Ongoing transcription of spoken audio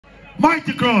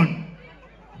Mighty Crown.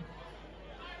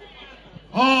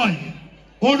 Oi.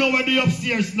 Oh no, we're the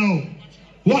upstairs now.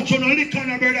 Watch on the liquor,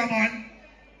 brother, man.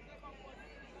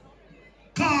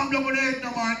 Calm down with the head, no,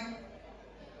 man.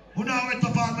 We now went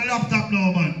up on my laptop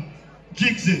now, man.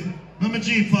 Jixie. Let me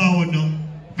G forward now.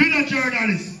 Villa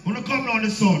journalist. Wanna come down the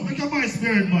sun. Make your my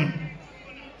spirit, man.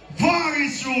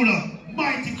 Varys ruler.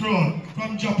 Mighty Crown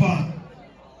from Japan.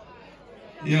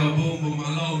 Yo, boom, boom.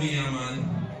 Allow me, yeah,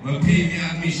 man. I pay me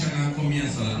admission and come here,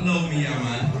 so allow me, yeah,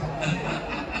 man.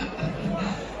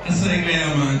 That's like me,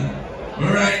 yeah, man.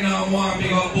 But right now, I want to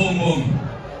big up boom, boom.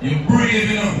 You're brave,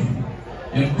 you know.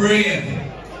 You're brave.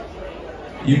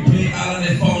 You play all of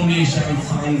the foundation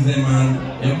songs,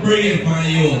 man. You're brave, my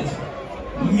youth.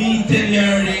 Me tell you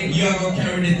already, you are going to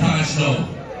carry the torch now.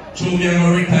 True, me, I'm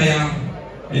going to retire.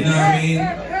 You know what I mean?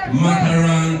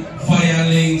 Macaron,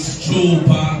 Firelinks,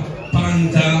 Trooper,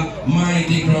 Panther,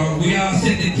 Mighty Crown. We all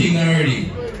set the thing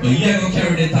already. But you are going to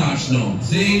carry the torch now.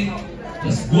 See?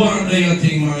 Just go and do your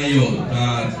thing, my youth.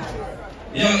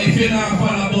 Yo, if you're not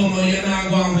follow Bomo, you're not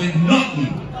going with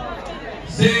nothing.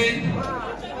 See?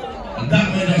 That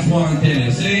man just want to tell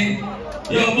you, see?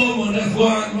 Yo, Bomo, just go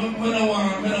on, I don't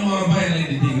want to violate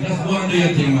the thing. Just go and do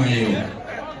your thing, my yo.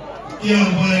 You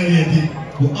don't violate it.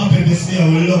 We're happy to see you,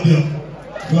 we love you.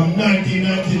 From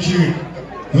 1993,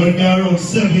 when me around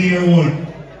 7-year-old.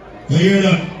 You hear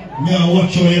that? Me I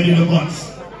watch how you do the box.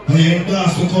 And you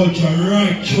dance the culture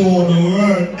right through the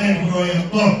world, everywhere you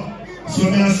go. So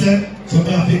me I said, so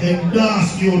me I think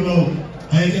endorse you now.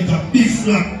 And you get a big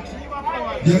slap.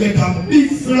 You get a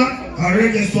big slap. A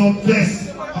reggae song vest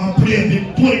and play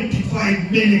for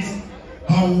 25 minutes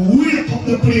and wake up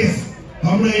the place.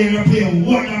 I'm ready to play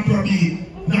one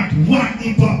Afrobeat, not one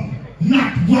hip hop,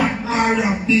 not one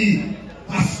R&B,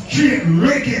 a straight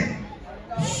reggae,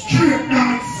 straight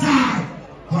dancehall,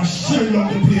 and shell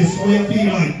up the place. How you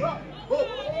feel like?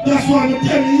 That's why I'm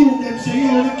telling you, them say,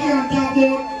 yo, you can't talk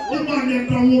about the man them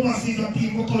from overseas and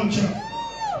people culture.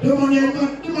 The man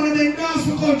them dance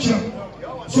for culture.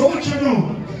 So what you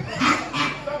know?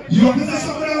 You want to say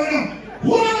something now?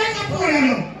 Who am I to pour you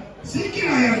now? See, can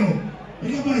I know?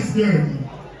 You got my spirit.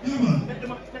 Yeah, man.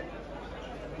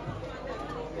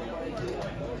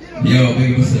 Yo,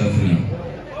 big yourself, you know.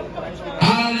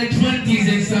 All the 20s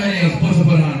inside here, put up a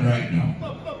hand right now.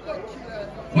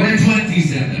 What the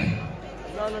 20s in there?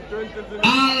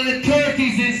 All the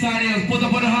 30s inside here, put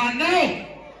up a hand now.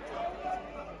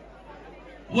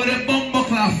 What the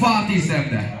bumbuckler 40s in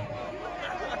there?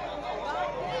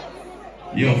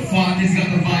 Yo, 40s got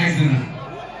the vibes in it.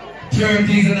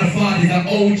 30s and the 40s, the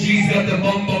OGs got the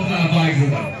bumbuckler vibes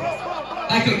in it.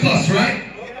 I could cuss, right?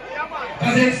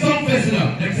 Because there's some fest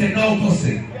up. They say no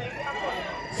cussing.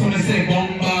 So they say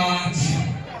bombat.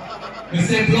 They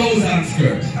say blows and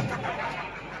skirt.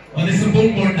 But it's a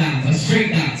boom board dance, a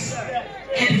straight dance.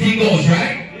 Anything goes,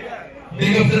 right?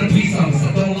 Big up to the police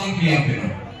officer. Don't lock me up, you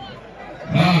know.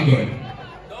 Ah, good.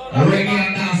 A reggae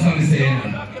and dancehall is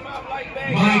saying that.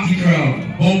 Mighty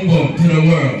Crown, boom boom to the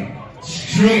world.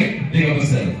 Straight, big up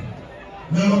yourself.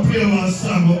 Never play one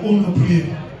song, but only play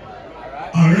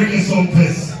a reggae song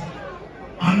fest.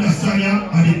 Understand ya?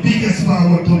 And the biggest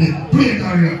power to the play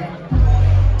career.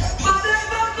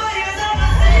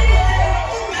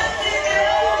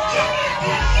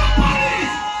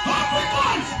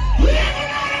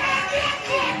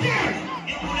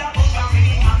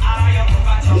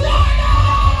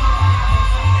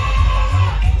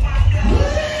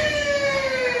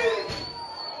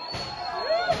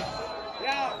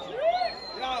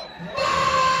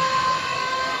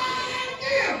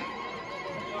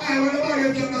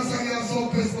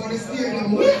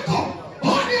 Wake up!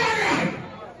 On the other!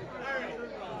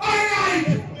 Alright!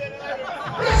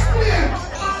 Let's play!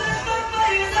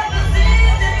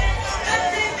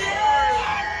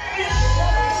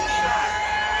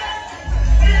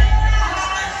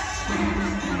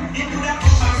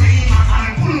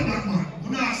 I pull up that man.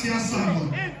 I'm not seeing a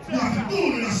song. You have to do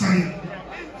with a song.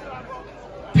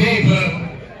 People,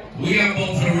 we are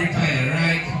about to retire,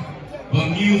 right? But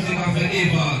music have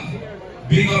evolved.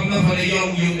 Big up now for the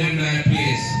young youth in that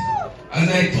place. As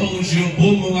I told you,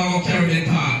 boom, boom, I'm going to carry the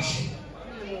torch.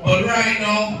 But right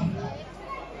now,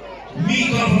 me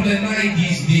come from the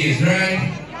 90s days, right?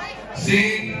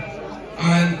 See?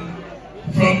 And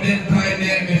from that time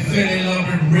there, I fell in love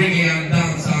with reggae and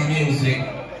dancehall music.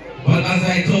 But as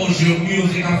I told you,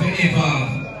 music have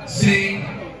evolved. See?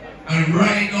 And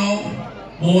right now,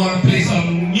 I want to play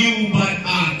some new bad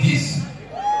artists.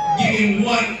 Give me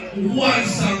one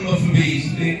song of bass.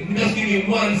 Just give me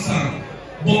one song.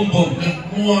 Boom boom. Just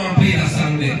go and play that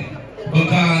song then.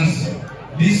 Because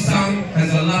this song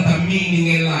has a lot of meaning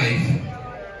in life.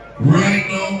 right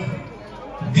now,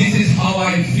 this is how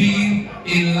I feel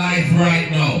in life right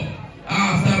now.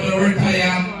 After I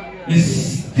retire, it's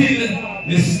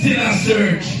still a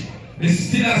search. It's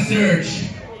still a search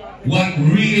what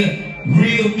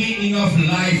real meaning of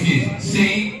life is.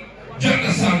 See? Drop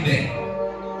the song there.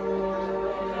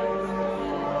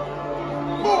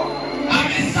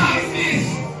 I'm in this.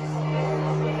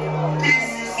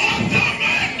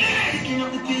 Picking up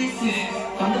the pieces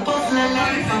from the puzzle of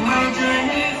life from my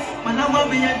journey. Man, I won't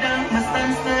be a down, I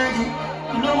stand sturdy.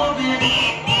 You know what we are.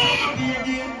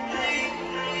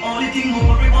 Only thing we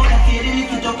worry about is feeling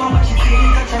if you talk how much you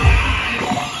feel, catch up.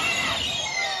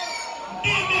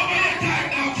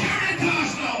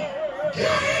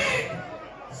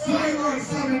 Simon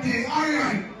 70,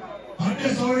 alright. And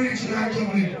this original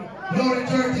juggling. Now the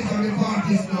 30s and the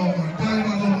 40s now, man. Time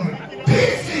ago, man.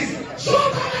 Pieces! Shoot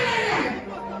on the line!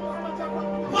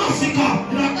 Massacre!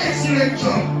 You know, excellent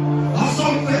job. A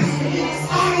songfest.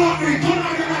 All over it. Turn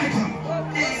on the lighter.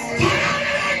 Turn on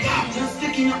the lighter! Just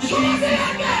picking up the pieces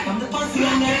from the puzzle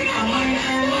of life from my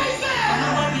journey. Man, I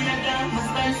won't be a down, I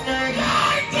stand sturdy.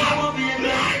 I won't be a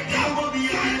down, I won't be a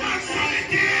down.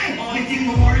 Only thing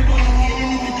we worry about is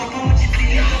feeling if you talk how much you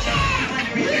feel, catch up.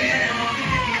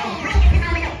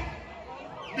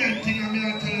 That thing I'm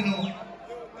here telling you,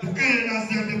 the elders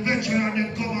them, the veterans them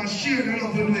come and share the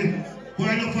love with me.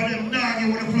 Why not for them naggy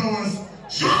with the flowers?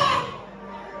 Sure!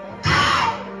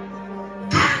 Come!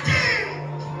 13!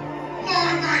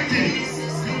 More 90!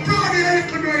 Proud of the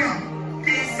little brother!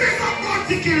 Big up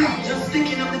particular! Just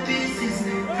picking up the pieces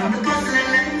from the puzzle and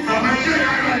life from my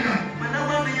journey. Man, I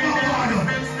won't be a down, I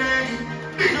stand sturdy.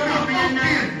 Big up pain!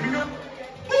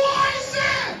 Who I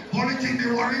say? Only thing they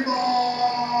worry about.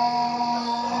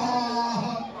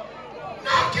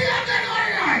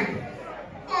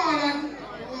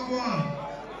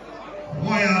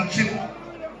 Why are chip? I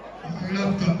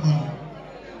love that man.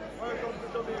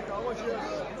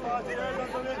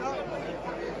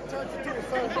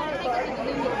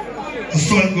 The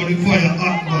sun got the fire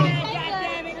hot, man.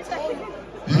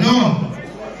 You know?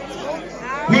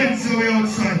 Wednesday we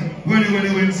outside.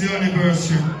 Wednesday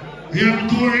anniversary. You have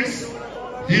tourists?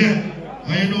 Yeah.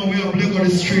 And you know we have leg on the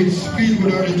street, speed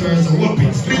with our guitars, a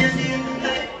whopping speed.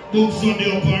 Book Sunday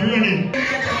up and running.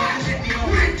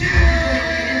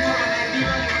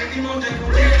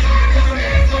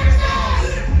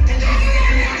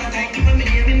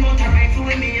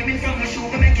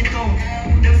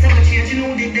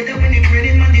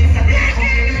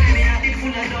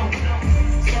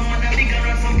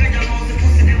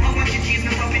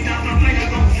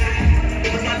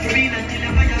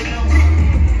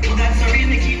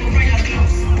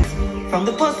 From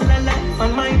the puzzle of life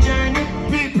on my journey.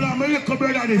 People, I'm a little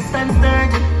brother this. Stand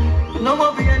sturdy. No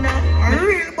more be a night. A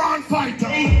real born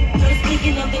fighter. Just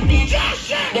picking up the beat.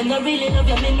 Them not really love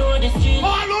you, me know the street.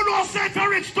 All who know say to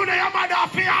rich today, I'm a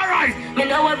daffy, alright. Me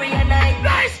no worry a night.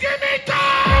 Nice, give me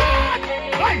time.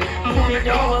 Hey, Me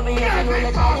don't worry, I know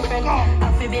that I'm different. I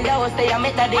feel below, stay a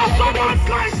method. Some man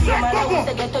can't step to up.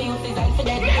 get to use this and for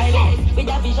them with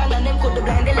a vision and them could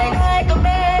blind the lens. Like a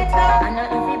better. I know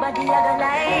everybody a go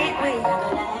like we.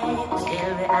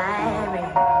 Still be irie.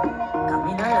 Come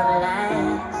in all over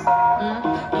lines.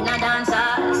 In a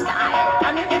dancehall style.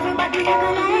 I know everybody a go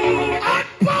like. Hot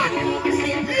pot.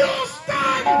 You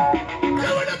stand. Go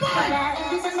with the ball.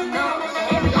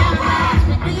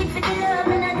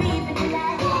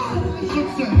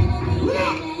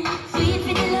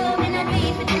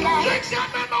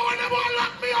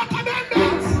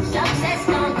 Success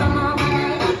don't come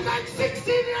overnight. Like 16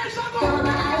 years ago. So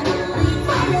I know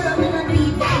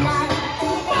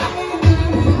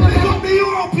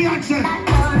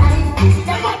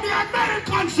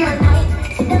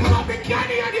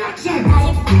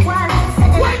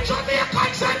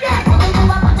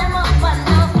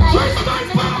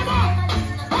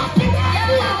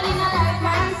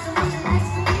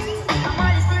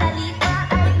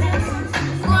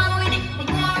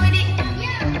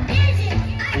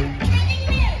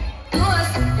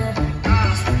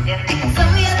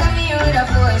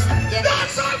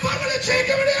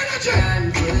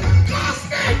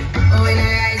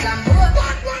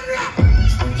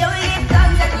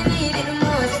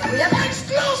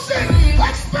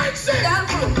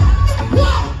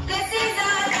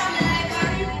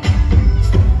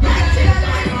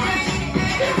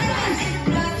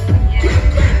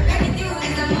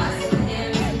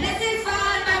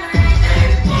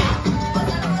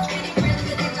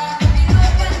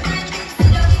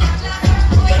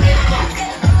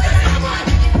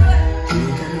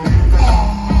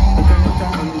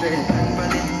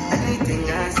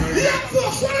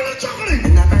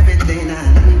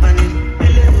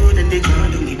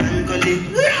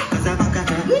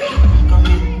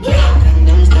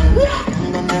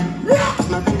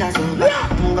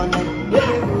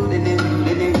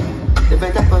The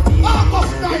better for me.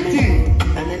 August 19.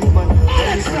 And anyone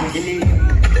else.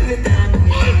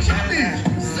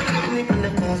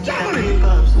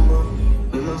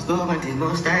 We must go until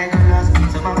most time on us.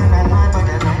 Some of them are not.